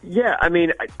 Yeah, I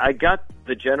mean, I got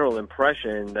the general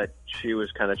impression that she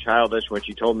was kind of childish when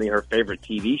she told me her favorite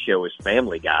TV show was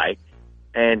Family Guy,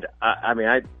 and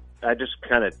I just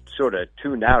kind of sort of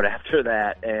tuned out after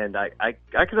that, and I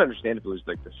could understand if it was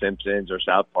like The Simpsons or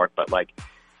South Park, but like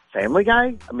Family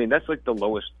Guy? I mean, that's like the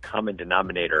lowest common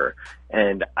denominator,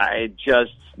 and I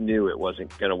just knew it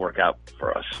wasn't going to work out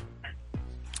for us.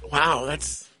 Wow,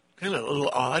 that's kind of a little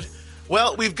odd.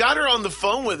 Well, we've got her on the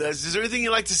phone with us. Is there anything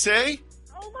you'd like to say?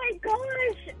 Oh my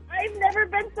gosh, I've never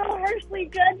been so harshly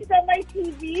judged on my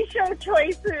TV show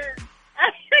choices.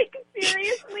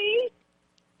 Seriously?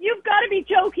 You've got to be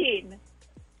joking.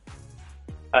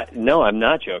 No, I'm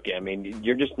not joking. I mean,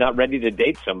 you're just not ready to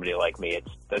date somebody like me.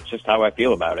 That's just how I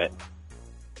feel about it.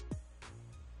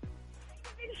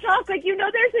 I'm in shock. Like,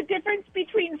 there's a difference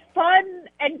between fun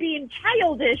and being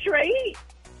childish, right?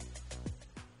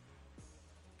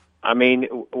 I mean,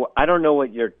 I don't know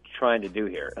what you're trying to do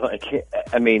here. Like,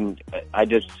 I mean,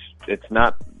 it's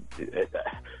not...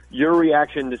 Your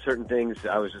reaction to certain things,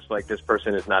 I was just like, this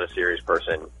person is not a serious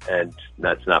person, and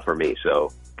that's not for me,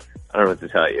 so I don't know what to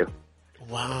tell you.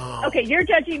 Wow. Okay, you're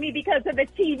judging me because of a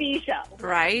TV show.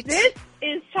 Right. This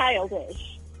is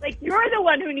childish. Like, you're the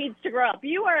one who needs to grow up.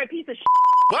 You are a piece of shit.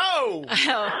 Whoa!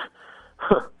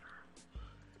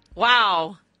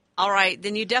 Wow. All right,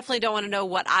 then you definitely don't want to know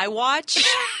what I watch,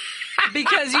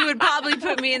 because you would probably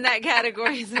put me in that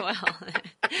category as well.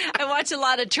 I watch a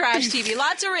lot of trash TV,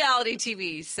 lots of reality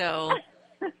TV, so...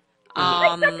 Like,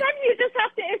 sometimes you just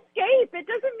have to escape. It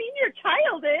doesn't mean you're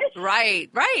childish.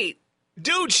 Right.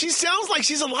 Dude, she sounds like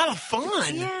she's a lot of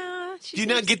fun. Yeah. Do you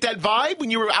not get that vibe when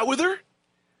you were out with her?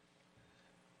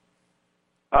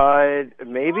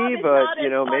 Maybe, but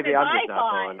maybe I'm just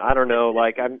not fun. I don't know.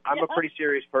 Like I'm a pretty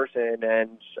serious person,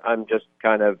 and I'm just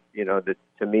kind of,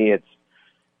 to me, it's,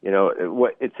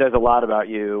 what it says a lot about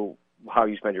you, how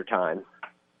you spend your time.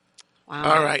 Wow.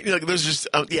 All right. Look, there's just,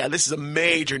 this is a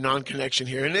major non-connection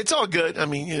here, and it's all good. I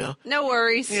mean, No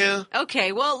worries. Yeah.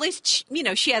 Okay. Well, at least,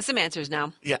 she has some answers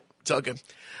now. Yeah, it's all good.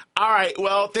 All right.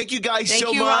 Well, thank you guys so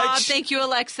much. Thank you, Rob. Thank you,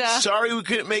 Alexa. Sorry we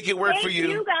couldn't make it work for you.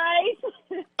 Thank you,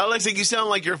 guys. Alexa, you sound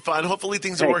like you're fun. Hopefully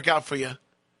things will work out for you.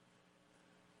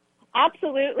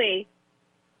 Absolutely.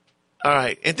 All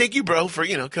right. And thank you, bro, for,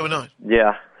 coming on.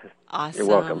 Yeah. Awesome. You're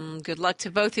welcome. Good luck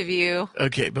to both of you.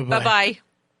 Okay. Bye-bye. Bye-bye.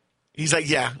 He's like,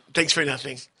 yeah, thanks for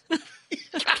nothing. Leo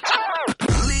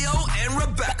and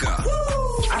Rebecca.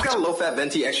 I've got a low-fat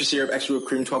venti, extra syrup, extra whipped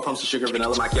cream, 12 pumps of sugar,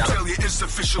 vanilla macchiato. Tell you it's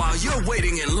official. While you're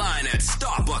waiting in line at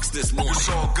Starbucks this morning. It's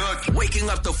all good. Waking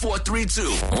up to 432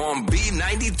 on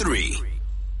B93.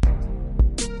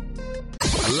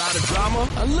 A lot of drama,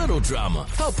 a little drama.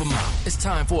 Help them out. It's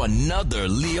time for another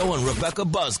Leo and Rebecca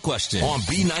Buzz question on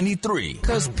B93.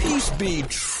 Because peace be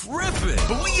tripping.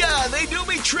 Booyah, they do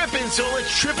be tripping, so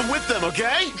let's trip with them,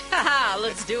 okay?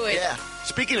 Let's do it. Yeah.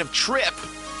 Speaking of trip,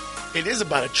 it is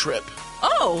about a trip.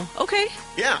 Oh, okay.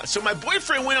 Yeah, so my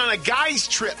boyfriend went on a guy's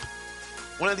trip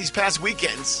one of these past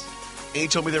weekends, and he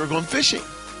told me they were going fishing.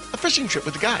 A fishing trip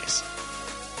with the guys.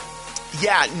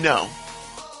 Yeah, no.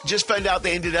 Just found out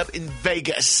they ended up in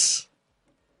Vegas.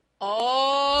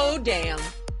 Oh, damn.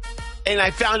 And I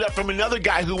found out from another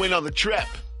guy who went on the trip.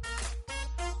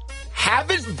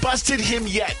 Haven't busted him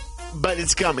yet, but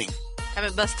it's coming.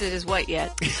 Haven't busted his what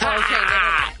yet?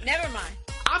 Okay, never mind.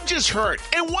 I'm just hurt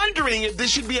and wondering if this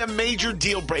should be a major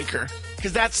deal breaker,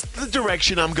 because that's the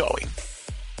direction I'm going.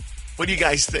 What do you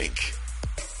guys think?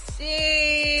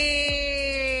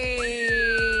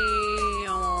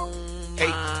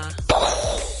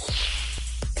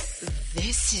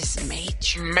 This is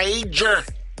major. Major.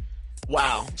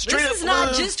 Wow. Straight this is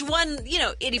not just one,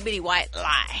 itty bitty white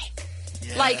lie.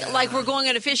 Yeah. Like we're going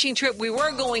on a fishing trip. We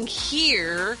were going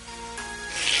here,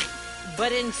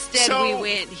 but instead we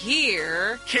went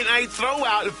here. Can I throw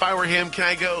out, if I were him, can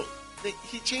I go,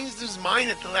 he changed his mind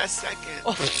at the last second?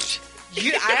 Oh,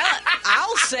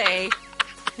 I'll say.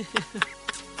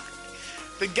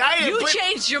 The guy you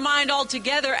changed your mind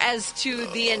altogether as to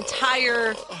the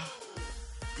entire...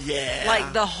 Yeah.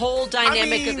 Like the whole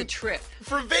dynamic of the trip.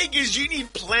 For Vegas, you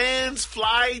need plans,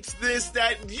 flights, this,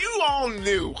 that. You all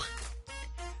knew.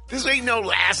 This ain't no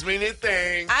last minute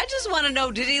thing. I just want to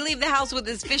know, did he leave the house with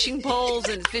his fishing poles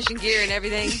and fishing gear and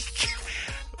everything?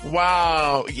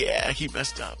 Wow. Yeah, he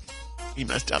messed up. He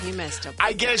messed up.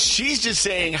 I guess she's just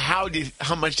saying, how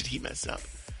much did he mess up?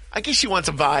 I guess she wants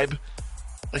a vibe.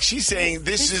 Like she's saying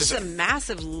this is a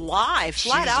massive lie,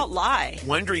 flat out lie.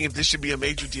 Wondering if this should be a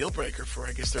major deal breaker for,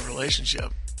 I guess, their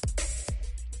relationship.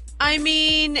 I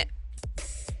mean,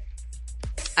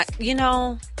 I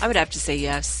would have to say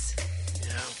yes.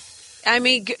 Yeah. I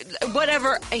mean,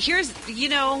 whatever. Here's,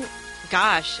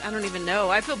 gosh, I don't even know.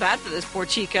 I feel bad for this poor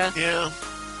chica. Yeah.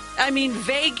 I mean,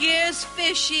 Vegas,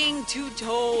 fishing, two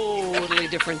totally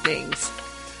different things.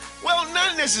 Well,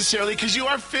 not necessarily, because you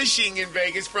are fishing in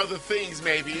Vegas for other things,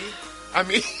 maybe. I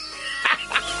mean...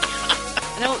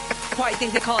 I don't quite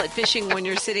think they call it fishing when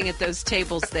you're sitting at those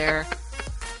tables there.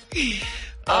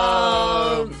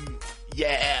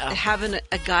 Yeah. Having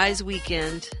a guy's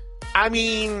weekend. I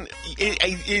mean,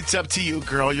 it's up to you,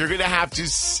 girl. You're going to have to...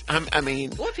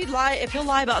 Well, if he'll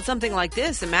lie about something like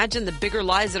this, imagine the bigger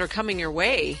lies that are coming your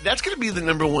way. That's going to be the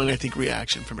number one, I think,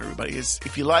 reaction from everybody is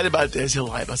if he lied about this, he'll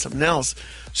lie about something else.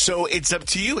 So it's up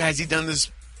to you. Has he done this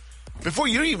before?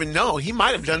 You don't even know. He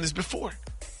might have done this before.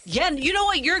 Yeah, you know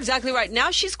what? You're exactly right.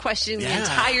 Now she's questioning the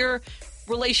entire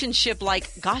relationship.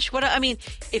 Like, gosh,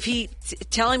 if he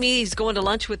telling me he's going to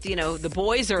lunch with, the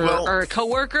boys or a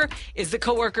coworker, is the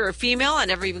coworker a female? I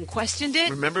never even questioned it.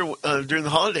 Remember during the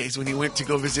holidays when he went to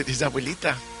go visit his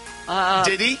abuelita?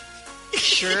 Did he?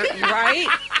 Sure, right?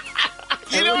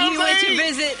 He went to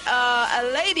visit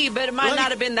a lady, but it might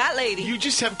not have been that lady. You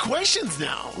just have questions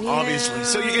now, obviously.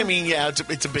 So you're going to it's a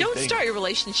big thing. Don't start your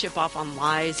relationship off on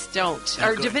lies. Don't.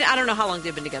 I don't know how long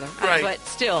they've been together. Right. But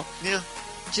still. Yeah.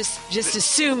 Just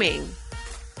assuming.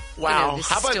 Wow.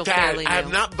 How about that? I have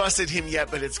not busted him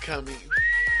yet, but it's coming.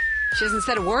 She hasn't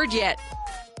said a word yet.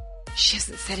 She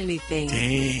hasn't said anything.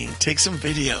 Dang. Take some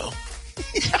video.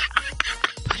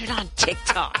 Put it on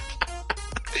TikTok.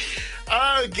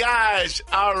 Oh, gosh.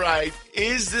 All right.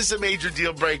 Is this a major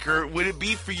deal breaker? Would it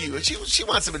be for you? And she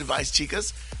wants some advice,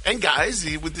 chicas. And guys,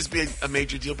 would this be a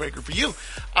major deal breaker for you?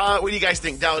 What do you guys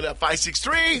think? Dial it up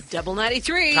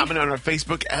 563-93. Comment on our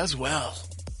Facebook as well.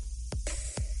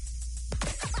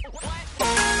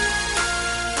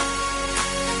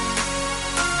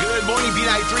 Good morning,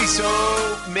 B93.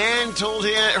 So, man told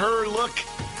her, look,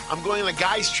 I'm going on a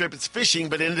guy's trip. It's fishing,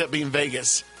 but it ended up being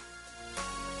Vegas.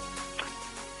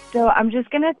 So I'm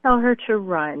just going to tell her to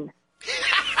run.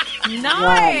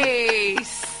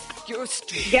 Nice.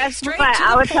 Guess what?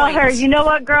 I would tell her, you know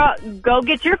what, girl? Go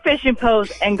get your fishing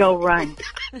post and go run.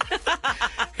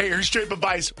 Hey, her straight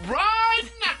advice, run!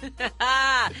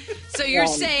 So you're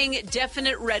saying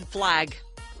definite red flag.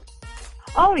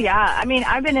 Oh, yeah. I mean,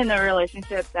 I've been in a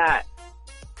relationship that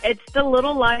it's the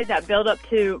little lies that build up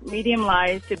to medium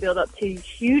lies to build up to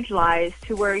huge lies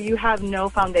to where you have no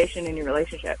foundation in your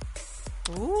relationship.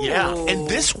 Ooh. Yeah, and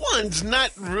this one's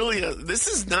not really this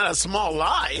is not a small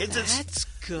lie. That's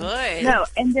good. No,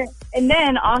 and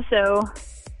then also,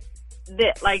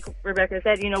 like Rebecca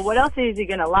said, what else is he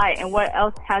going to lie? And what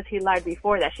else has he lied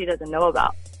before that she doesn't know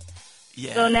about?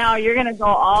 Yeah. So now you're going to go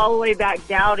all the way back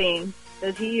doubting,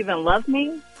 does he even love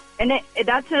me? And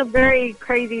that's a very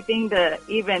crazy thing to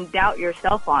even doubt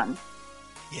yourself on.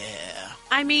 Yeah.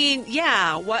 I mean,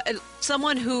 yeah,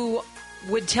 someone who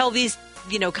would tell these,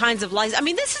 kinds of lies. I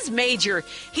mean, this is major.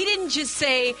 He didn't just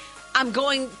say, I'm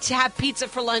going to have pizza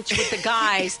for lunch with the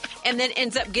guys and then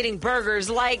ends up getting burgers.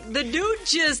 Like, the dude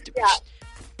just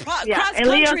cross and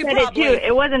Leo country said probably. it too.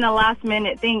 It wasn't a last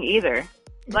minute thing either.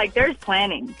 Like, there's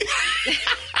planning.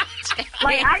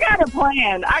 Like, I got to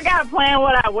plan. I got to plan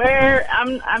what I wear.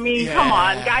 Come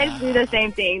on. Guys do the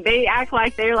same thing. They act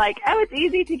like they're like, oh, it's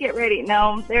easy to get ready.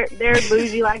 No, they're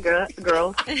bougie like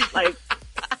girls. Like,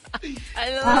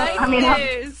 I've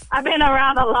been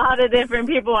around a lot of different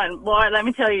people, and boy, let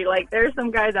me tell you, like, there's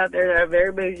some guys out there that are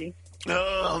very bougie.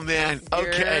 Oh, man.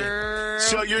 Okay.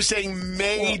 So you're saying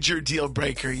major deal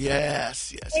breaker.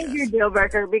 Yes. Major deal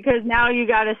breaker, because now you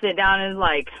got to sit down and,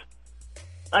 like,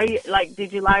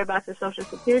 did you lie about your social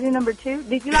security number 2?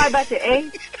 Did you lie about your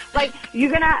eggs? Like,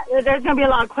 there's gonna be a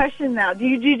lot of questions now.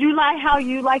 Did you lie how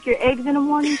you like your eggs in the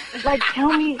morning? Like,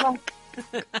 tell me, like.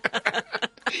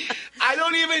 I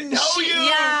don't even know you.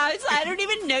 Yeah, I don't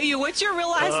even know you. What's your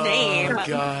real last name? Oh,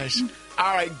 gosh.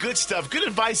 All right, good stuff. Good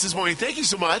advice this morning. Thank you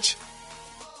so much.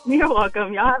 You're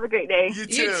welcome. Y'all have a great day. You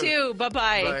too. You too.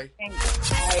 Bye-bye. Bye. Thanks.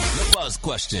 The Buzz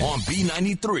Question on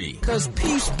B93. Because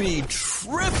peace be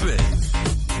tripping.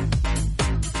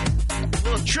 A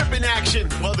little trip in action.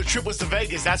 Well, the trip was to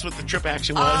Vegas. That's what the trip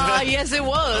action was. Yes, it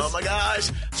was. Oh, my gosh.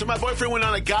 So my boyfriend went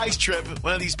on a guy's trip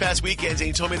one of these past weekends, and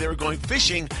he told me they were going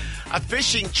fishing. A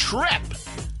fishing trip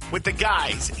with the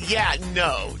guys. Yeah,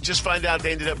 no. Just find out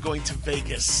they ended up going to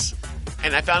Vegas.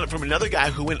 And I found it from another guy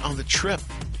who went on the trip.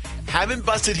 Haven't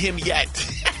busted him yet.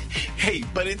 Hey,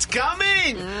 but it's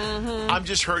coming. Mm-hmm. I'm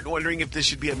just wondering if this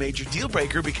should be a major deal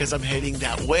breaker because I'm heading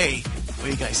that way. What do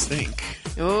you guys think?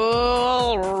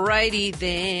 Alrighty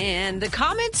then. The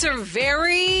comments are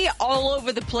very all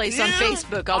over the place on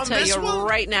Facebook, I'll tell you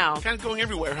right now. Kind of going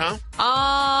everywhere, huh?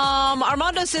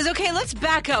 Armando says, okay, let's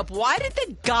back up. Why did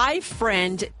the guy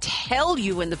friend tell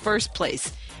you in the first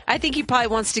place? I think he probably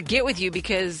wants to get with you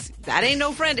because that ain't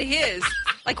no friend of his.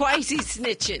 Like, why is he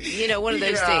snitching? One of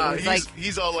those things.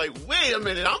 He's all like, wait a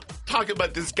minute, I'm talking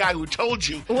about this guy who told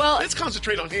you. Well, let's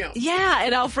concentrate on him. Yeah,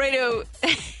 and Alfredo,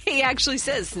 he actually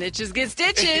says, snitches get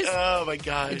stitches. Oh, my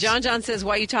gosh. John says,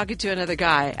 why are you talking to another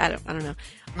guy? I don't know.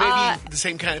 Maybe the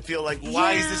same kind of feel, like,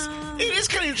 why is this? It is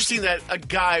kind of interesting that a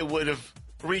guy would have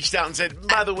reached out and said,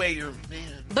 by the way, you're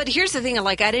man. But here's the thing,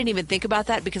 I didn't even think about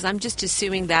that because I'm just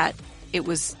assuming that it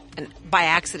was by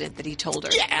accident that he told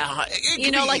her. Yeah.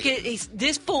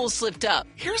 This fool slipped up.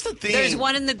 Here's the thing. There's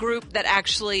one in the group that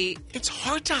actually... It's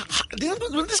hard to...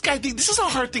 This guy thinks this is a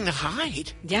hard thing to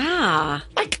hide. Yeah.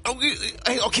 Like,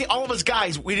 okay, all of us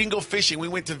guys, we didn't go fishing. We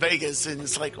went to Vegas, and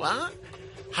it's like, what?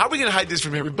 How are we going to hide this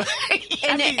from everybody?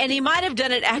 And he might have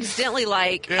done it accidentally,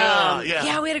 like, we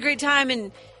had a great time,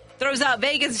 and throws out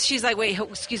Vegas. She's like, wait,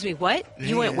 excuse me, what?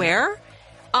 You went where?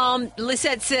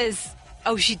 Lisette says...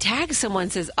 Oh, she tags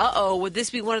someone, says, uh-oh, would this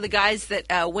be one of the guys that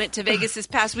went to Vegas this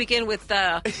past weekend with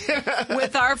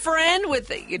our friend,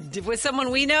 with someone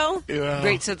we know? Yeah.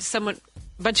 Great, so a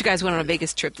bunch of guys went on a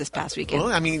Vegas trip this past weekend.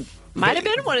 Well, I mean... Might have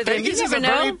been one of them. Vegas You never is a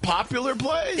know. very popular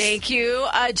place. Thank you.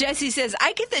 Jesse says,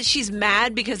 I get that she's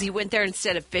mad because he went there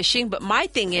instead of fishing, but my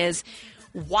thing is,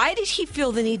 why did he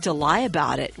feel the need to lie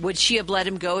about it? Would she have let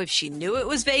him go if she knew it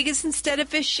was Vegas instead of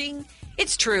fishing?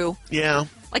 It's true. Yeah.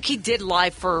 Like, he did lie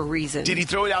for a reason. Did he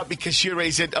throw it out because she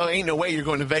already said, oh, ain't no way you're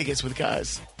going to Vegas with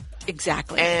guys?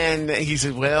 Exactly. And he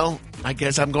said, well, I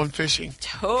guess I'm going fishing.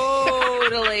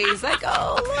 Totally. He's like,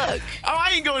 oh, look. Oh,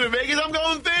 I ain't going to Vegas. I'm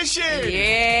going fishing.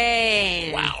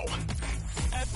 Yeah. Wow.